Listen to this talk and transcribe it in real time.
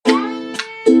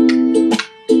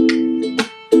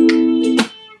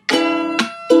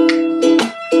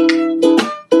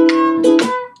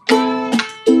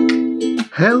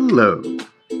Hello,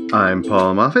 I'm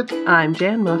Paul Moffat, I'm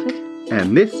Jan Moffat.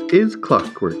 and this is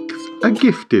Clockworks, a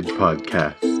gifted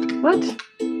podcast.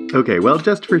 What? Okay, well,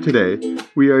 just for today,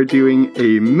 we are doing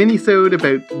a mini-sode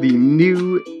about the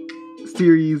new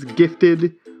series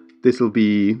Gifted. This will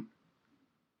be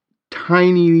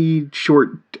tiny,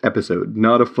 short episode,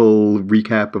 not a full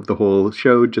recap of the whole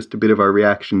show, just a bit of our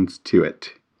reactions to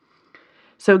it.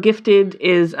 So Gifted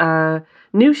is a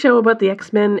new show about the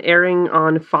X-Men airing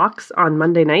on Fox on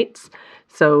Monday nights.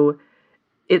 So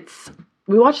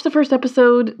we watched the first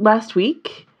episode last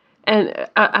week, and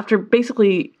after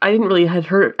basically, I had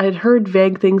heard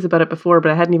vague things about it before, but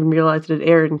I hadn't even realized it had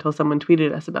aired until someone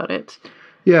tweeted us about it.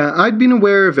 Yeah, I'd been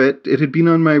aware of it. It had been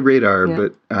on my radar,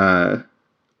 but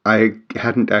I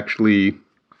hadn't actually...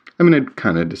 I mean, I'd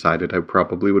kind of decided I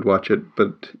probably would watch it,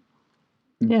 but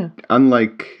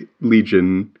unlike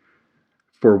Legion,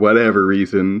 for whatever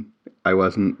reason, I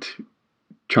wasn't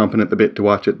chomping at the bit to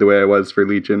watch it the way I was for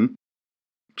Legion.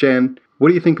 Jan, what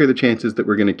do you think are the chances that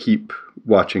we're going to keep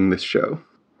watching this show?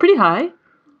 Pretty high.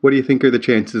 What do you think are the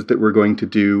chances that we're going to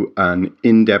do an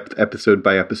in-depth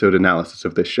episode-by-episode analysis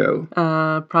of this show?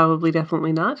 Probably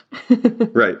definitely not.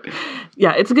 Right.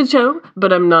 Yeah, it's a good show,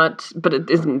 but it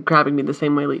isn't grabbing me the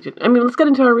same way Legion. I mean, let's get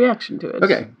into our reaction to it.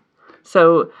 Okay.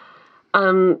 So,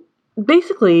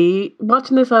 basically,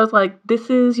 watching this, I was like,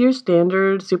 this is your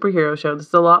standard superhero show. This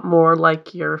is a lot more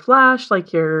like your Flash,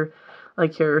 like your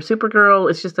Supergirl.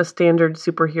 It's just a standard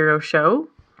superhero show.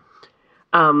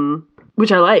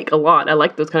 Which I like a lot. I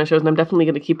like those kind of shows, and I'm definitely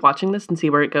going to keep watching this and see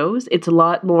where it goes. It's a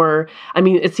lot more... I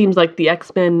mean, it seems like the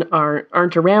X-Men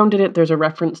aren't around in it. There's a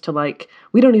reference to, like,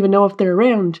 we don't even know if they're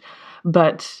around,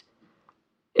 but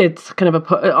it's kind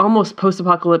of almost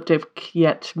post-apocalyptic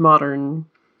yet modern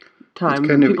time. It's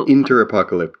kind of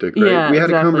inter-apocalyptic, right? Yeah, we had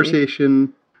exactly. a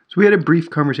conversation... So we had a brief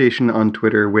conversation on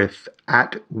Twitter with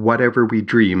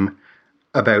 @WhateverWeDream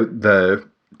about the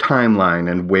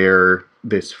timeline and where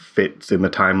this fits in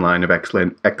the timeline of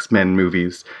X-Men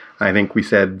movies. I think we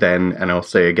said then, and I'll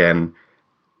say again,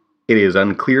 it is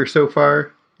unclear so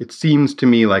far. It seems to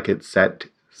me like it's set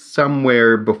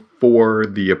somewhere before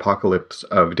the apocalypse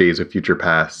of Days of Future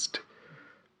Past.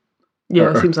 Yeah,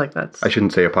 it seems like that's... I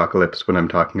shouldn't say apocalypse when I'm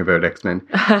talking about X-Men.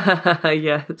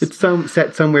 Yes. It's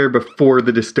set somewhere before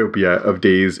the dystopia of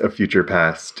Days of Future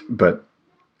Past, but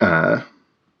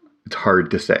it's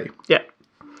hard to say. Yeah.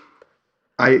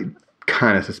 I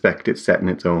kind of suspect it's set in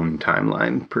its own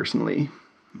timeline, personally.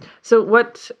 So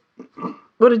what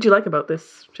did you like about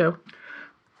this show?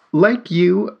 Like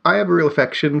you, I have a real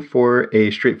affection for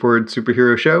a straightforward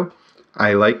superhero show.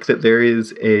 I like that there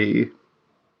is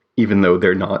even though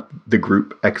they're not the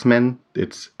group X-Men,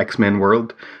 it's X-Men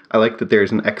World. I like that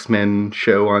there's an X-Men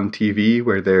show on TV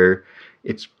where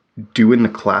it's doing the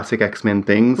classic X-Men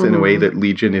things in a way that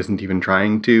Legion isn't even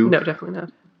trying to. No, definitely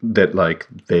not. That, like,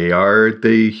 they are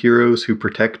the heroes who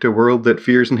protect a world that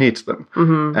fears and hates them.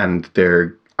 Mm-hmm. And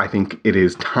I think it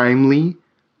is timely,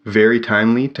 very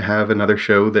timely, to have another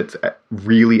show that's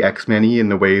really X-Men-y in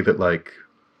the way that, like,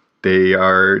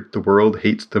 the world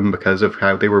hates them because of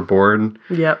how they were born.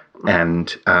 Yep.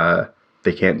 And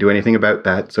they can't do anything about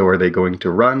that. So are they going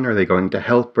to run? Are they going to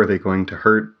help? Are they going to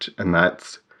hurt? And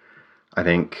that's, I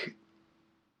think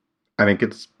I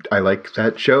like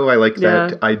that show. I like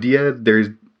that idea. There's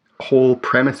whole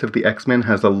premise of the X-Men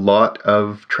has a lot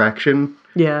of traction.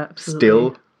 Yeah, absolutely.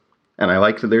 Still. And I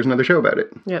like that there's another show about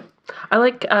it. Yeah. I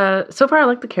like, so far I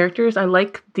like the characters. I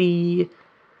like the,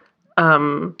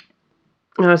 so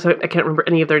I can't remember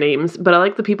any of their names, but I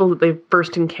like the people that they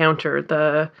first encounter.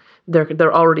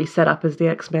 They're already set up as the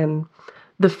X-Men.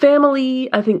 The family,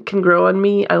 I think, can grow on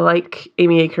me. I like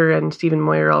Amy Aker and Stephen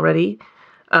Moyer already.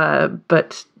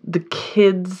 But the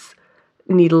kids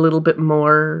need a little bit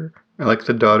more. I like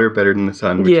the daughter better than the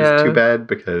son, which is too bad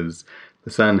because the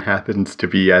son happens to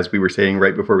be, as we were saying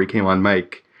right before we came on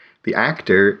mic, the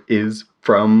actor is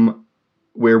from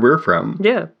where we're from.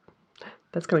 Yeah,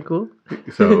 that's kind of cool.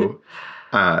 So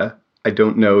I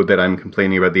don't know that I'm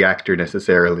complaining about the actor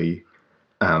necessarily.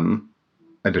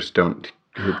 I just don't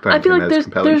find I feel him like as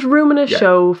compelling. there's room in a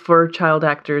show for child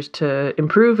actors to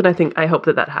improve, and I hope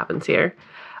that happens here.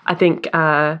 I think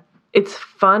it's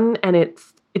fun, and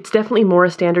it's definitely more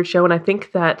a standard show, and I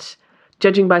think that,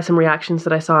 judging by some reactions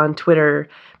that I saw on Twitter,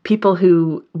 people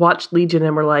who watched Legion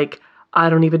and were like, I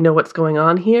don't even know what's going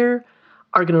on here,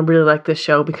 are going to really like this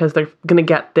show because they're going to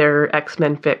get their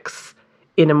X-Men fix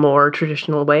in a more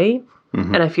traditional way.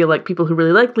 Mm-hmm. And I feel like people who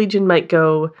really like Legion might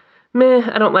go, meh,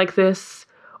 I don't like this.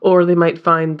 Or they might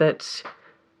find that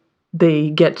they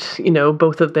get,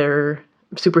 both of their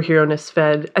superhero-ness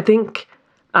fed. I think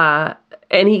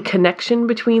any connection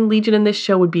between Legion and this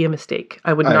show would be a mistake.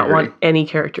 I would not want any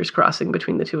characters crossing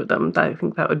between the two of them. I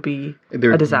think that would be a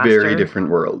disaster. They're very different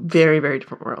worlds. Very, very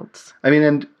different worlds. I mean,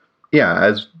 and yeah,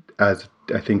 as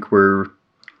I think we're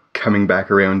coming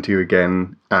back around to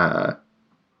again, I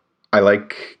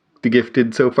like The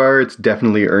Gifted so far. It's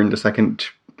definitely earned a second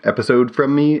episode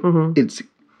from me. It's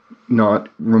not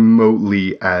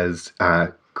remotely as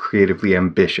creatively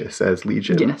ambitious as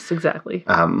Legion. Yes, exactly.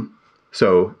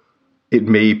 So it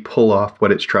may pull off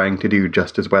what it's trying to do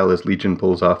just as well as Legion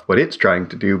pulls off what it's trying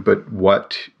to do, but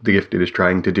what The Gifted is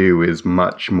trying to do is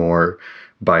much more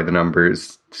by the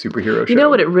numbers superhero show. You know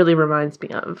what it really reminds me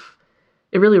of?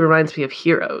 It really reminds me of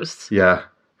Heroes. Yeah.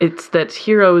 It's that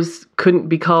Heroes couldn't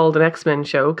be called an X-Men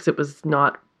show because it was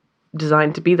not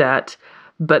designed to be that,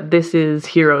 but this is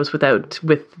Heroes with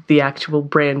the actual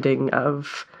branding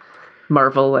of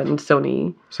Marvel and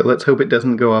Sony. So let's hope it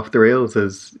doesn't go off the rails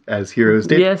as Heroes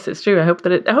did. Yes, it's true. I hope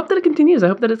that it continues. I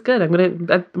hope that it's good.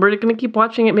 We're gonna keep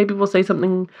watching it. Maybe we'll say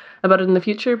something about it in the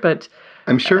future, but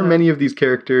I'm sure many of these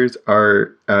characters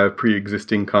are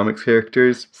pre-existing comics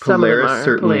characters. Polaris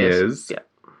certainly is. Yeah.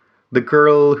 The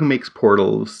girl who makes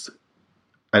portals,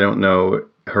 I don't know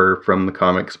her from the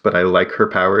comics, but I like her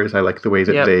powers. I like the way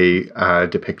that they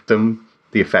depict them,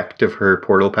 the effect of her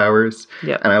portal powers.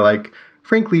 Yep. And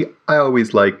frankly, I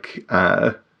always like,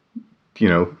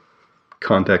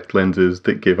 contact lenses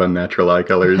that give unnatural eye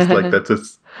colors. Like, that's a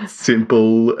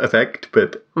simple effect,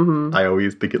 but I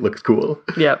always think it looks cool.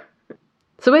 Yep.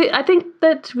 So I think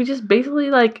that we just basically,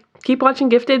 keep watching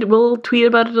Gifted. We'll tweet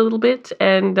about it a little bit,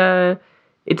 and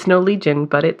it's no Legion,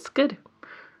 but it's good.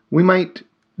 We might...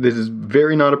 This is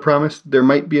very not a promise. There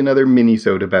might be another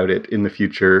mini-sode about it in the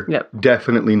future. Yep.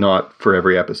 Definitely not for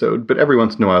every episode, but every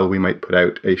once in a while we might put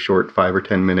out a short 5 or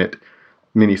 10 minute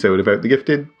mini-sode about The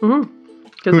Gifted. Who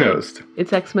knows?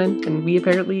 It's X-Men, and we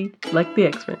apparently like the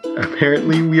X-Men.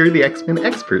 Apparently we are the X-Men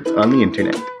experts on the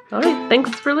internet. All right,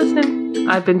 thanks for listening.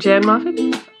 I've been Jan Moffat.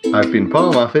 I've been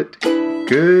Paul Moffat.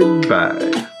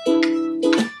 Goodbye.